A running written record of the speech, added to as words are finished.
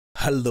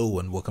Hello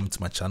and welcome to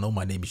my channel.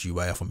 My name is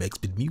Uriah from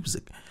Xbit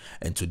Music,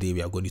 and today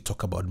we are going to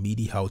talk about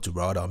MIDI, how to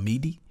route our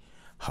MIDI,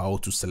 how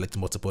to select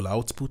multiple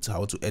outputs,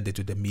 how to edit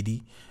with the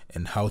MIDI,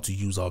 and how to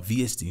use our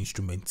VST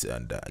instrument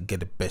and get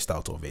the best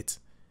out of it.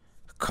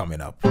 Coming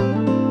up.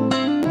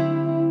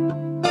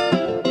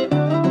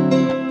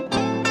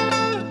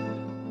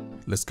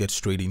 Let's get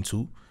straight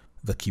into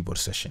the keyboard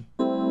session.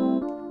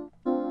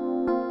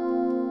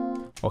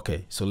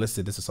 Okay, so let's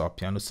say this is our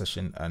piano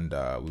session, and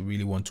we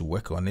really want to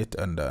work on it,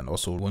 and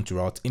also want to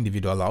route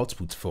individual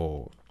outputs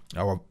for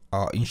our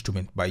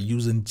instrument by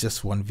using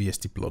just one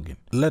VST plugin.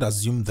 Let's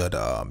assume that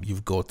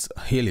you've got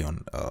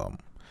Helion,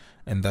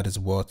 and that is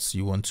what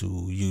you want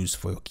to use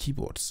for your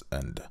keyboards,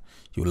 and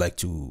you like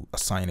to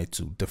assign it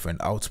to different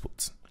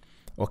outputs.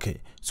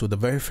 Okay, so the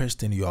very first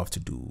thing you have to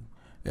do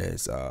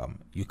is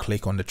you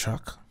click on the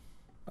track.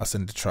 As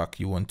in the track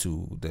you want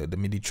to, the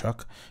MIDI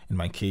track. In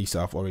my case,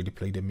 I've already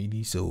played the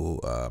MIDI, so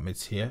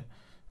it's here.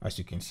 As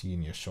you can see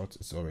in your shot,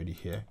 it's already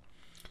here.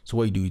 So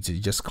what you do is you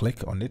just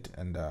click on it,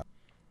 and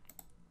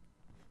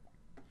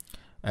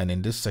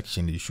in this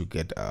section you should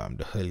get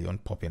the Helion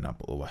popping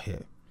up over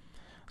here.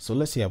 So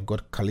let's say I've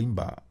got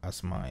Kalimba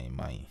as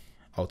my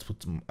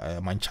output,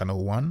 my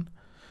channel 1,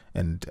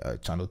 and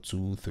channel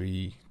 2,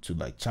 3 to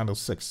like channel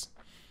 6.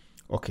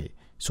 Okay,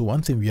 so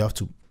one thing we have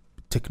to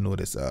take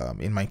notice,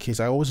 in my case,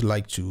 I always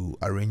like to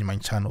arrange my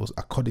channels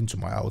according to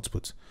my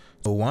output.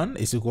 So 1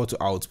 is equal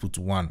to output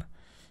 1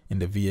 in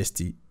the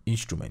VST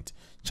instrument.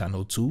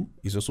 Channel 2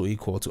 is also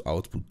equal to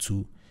output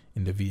 2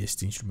 in the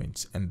VST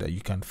instrument, and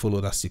you can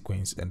follow that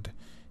sequence and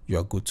you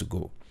are good to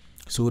go.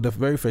 So the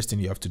very first thing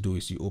you have to do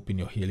is you open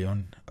your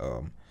Helion,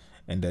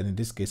 and then in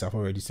this case I've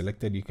already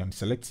selected. You can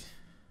select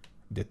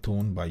the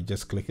tone by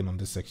just clicking on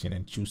this section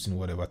and choosing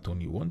whatever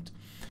tone you want.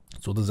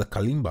 So there's a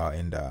Kalimba,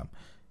 and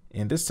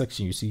in this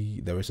section you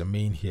see there is a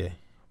main here.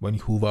 When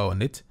you hover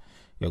on it,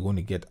 you're going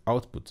to get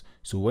output.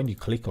 So when you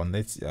click on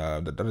it,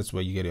 that is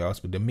where you get your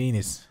output. The main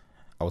is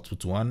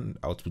output 1,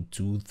 output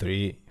 2,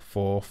 3,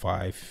 4,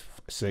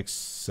 5, 6,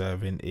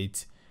 7,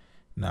 8,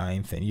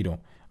 9, 10, you know,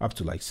 up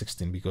to like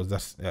 16, because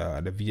that's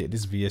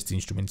this VST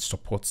instrument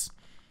supports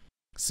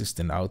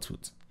 16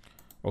 outputs.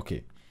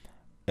 Okay,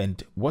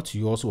 and what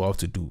you also have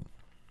to do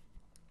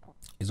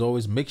is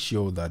always make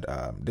sure that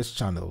this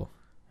channel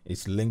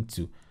is linked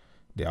to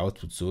the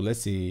output. So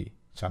let's say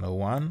channel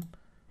 1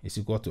 is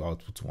equal to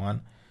output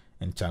 1,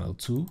 and channel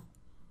 2,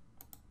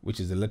 which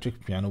is the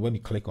electric piano, when you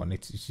click on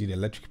it, you see the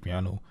electric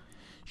piano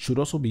should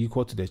also be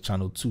equal to the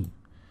channel 2.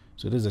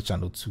 So this is a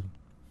channel 2,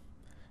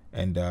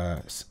 and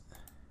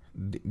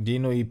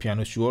Dino E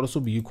piano should also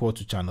be equal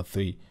to channel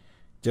 3,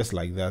 just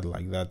like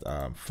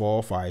that.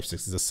 4, 5,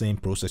 6 is the same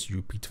process you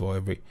repeat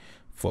for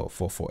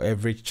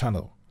every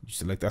channel. You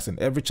select that, and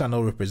every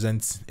channel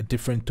represents a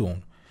different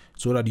tone,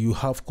 so that you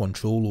have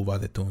control over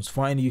the tones.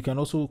 Fine, you can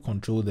also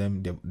control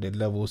them, the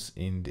levels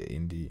in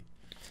the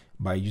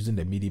by using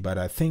the MIDI, but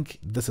I think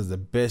this is the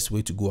best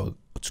way to go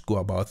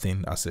about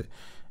things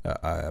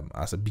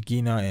as a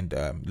beginner, and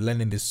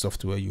learning this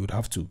software. You would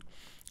have to,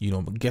 you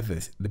know, get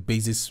the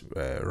basis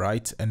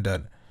right, and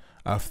then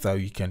after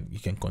you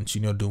can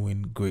continue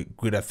doing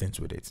greater things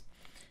with it.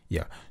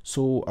 Yeah,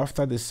 so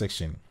after this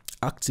section,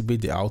 activate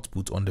the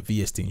output on the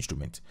VST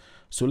instrument.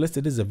 So let's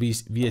say this is a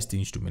VST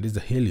instrument, this is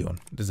a Helion,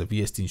 this is a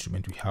VST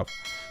instrument we have.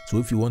 So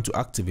if you want to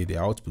activate the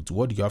output,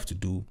 what you have to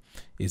do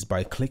is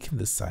by clicking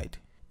the side,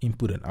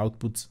 input and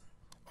output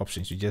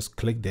options, you just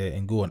click there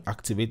and go on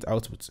activate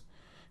output.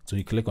 So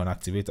you click on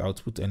activate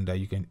output, and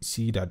you can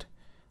see that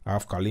I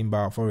have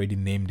Kalimba. I've already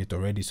named it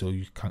already, so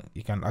you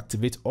can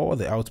activate all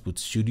the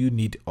outputs should you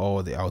need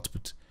all the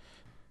output.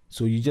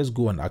 So you just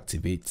go and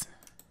activate,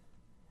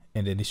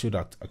 and then it should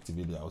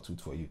activate the output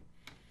for you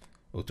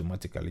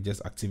automatically.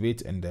 Just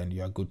activate, and then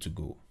you are good to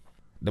go.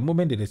 The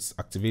moment that it's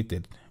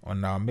activated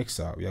on our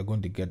mixer, we are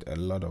going to get a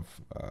lot of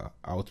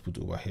output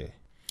over here.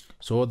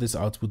 So all this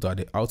output are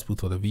the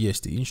output for the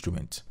VST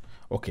instrument.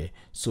 Okay,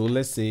 so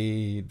let's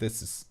say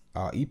this is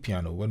our E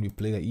piano. When we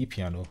play the E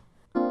piano,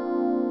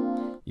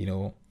 you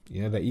know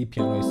the E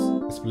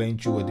piano is playing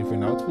through a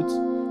different output.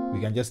 We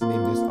can just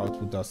name this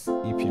output as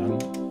E piano.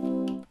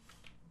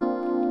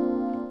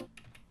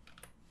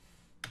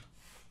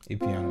 You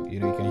know, you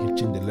can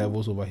change the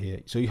levels over here,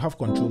 so you have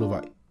control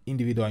over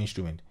individual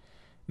instrument.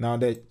 Now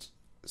the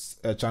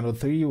channel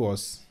 3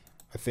 was,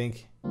 I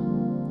think,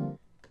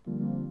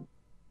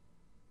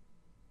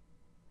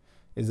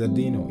 is a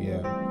Dino,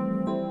 yeah.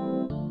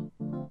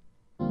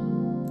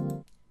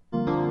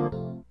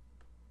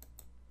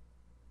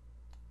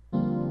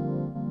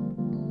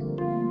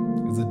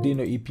 It's a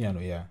Dino E piano,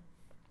 yeah.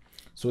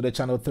 So the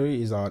channel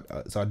 3 is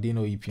our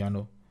Dino E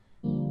piano,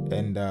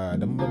 and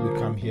the moment we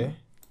come here,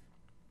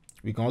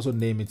 we can also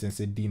name it and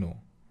say Dino.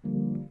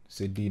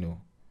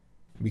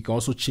 We can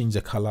also change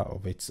the color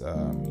of it,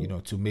 you know,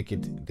 to make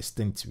it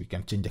distinct. We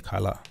can change the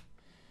color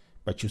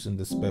by choosing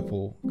this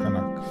purple kind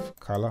of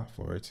color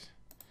for it,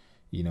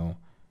 you know,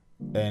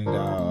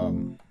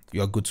 and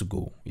you are good to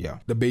go. Yeah,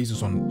 the bass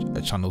is on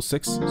channel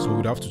 6, so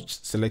we'd have to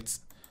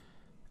select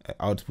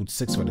output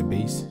 6 for the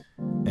bass,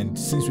 and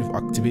since we've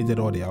activated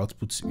all the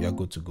outputs, we are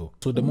good to go.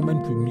 So the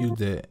moment we mute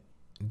the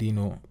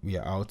Dino, we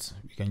are out.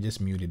 We can just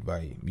mute it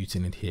by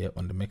muting it here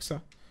on the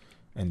mixer,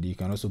 and you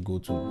can also go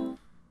to,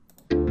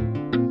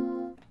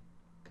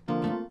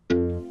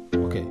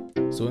 okay,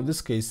 so in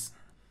this case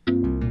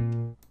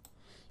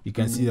you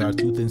can see there are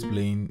two things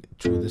playing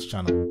through this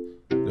channel.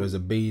 There is a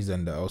bass,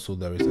 and also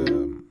there is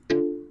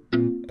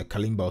a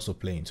kalimba also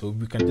playing. So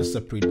we can just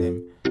separate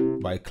them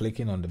by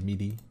clicking on the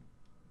MIDI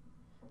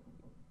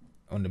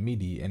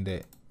and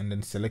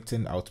then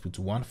selecting output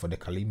 1 for the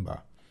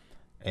kalimba,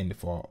 and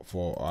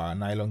for our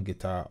nylon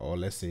guitar, or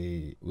let's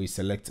say we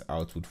select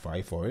output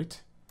 5 for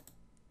it.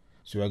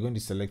 So we are going to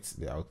select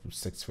the output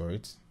 6 for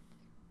it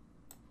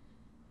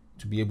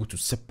to be able to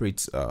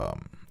separate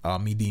our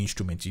MIDI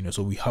instruments, you know,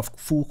 so we have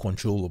full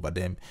control over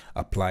them,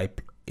 apply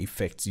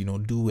effects, you know,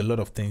 do a lot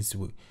of things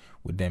with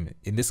them.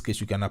 In this case,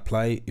 you can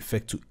apply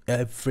effect to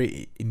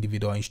every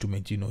individual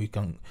instrument, you know, you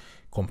can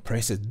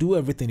compress it, do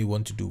everything you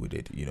want to do with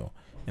it, you know.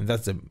 And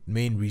that's the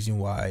main reason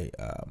why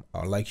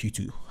I'd like you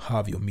to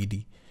have your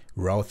MIDI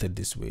routed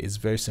this way. It's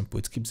very simple.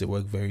 It keeps the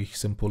work very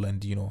simple,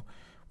 and you know,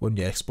 when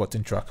you're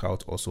exporting track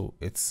out also,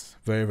 it's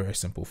very, very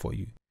simple for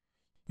you.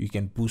 You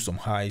can boost some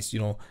highs, you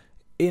know,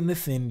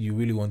 anything you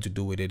really want to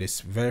do with it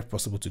is very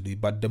possible to do.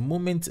 But the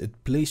moment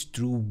it plays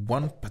through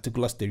one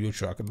particular stereo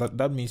track,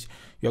 that means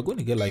you're going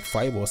to get like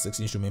 5 or 6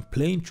 instruments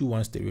playing through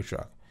one stereo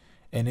track,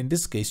 and in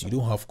this case you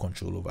don't have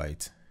control over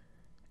it,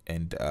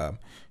 and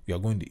you're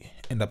going to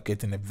end up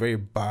getting a very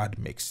bad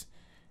mix.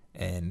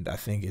 And I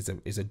think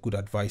it's a good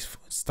advice for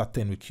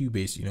starting with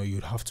Cubase. You know,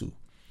 you'd have to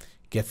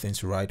get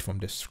things right from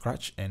the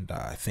scratch, and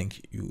I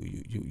think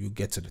you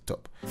get to the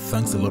top.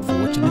 Thanks a lot for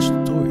watching this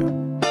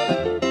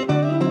tutorial.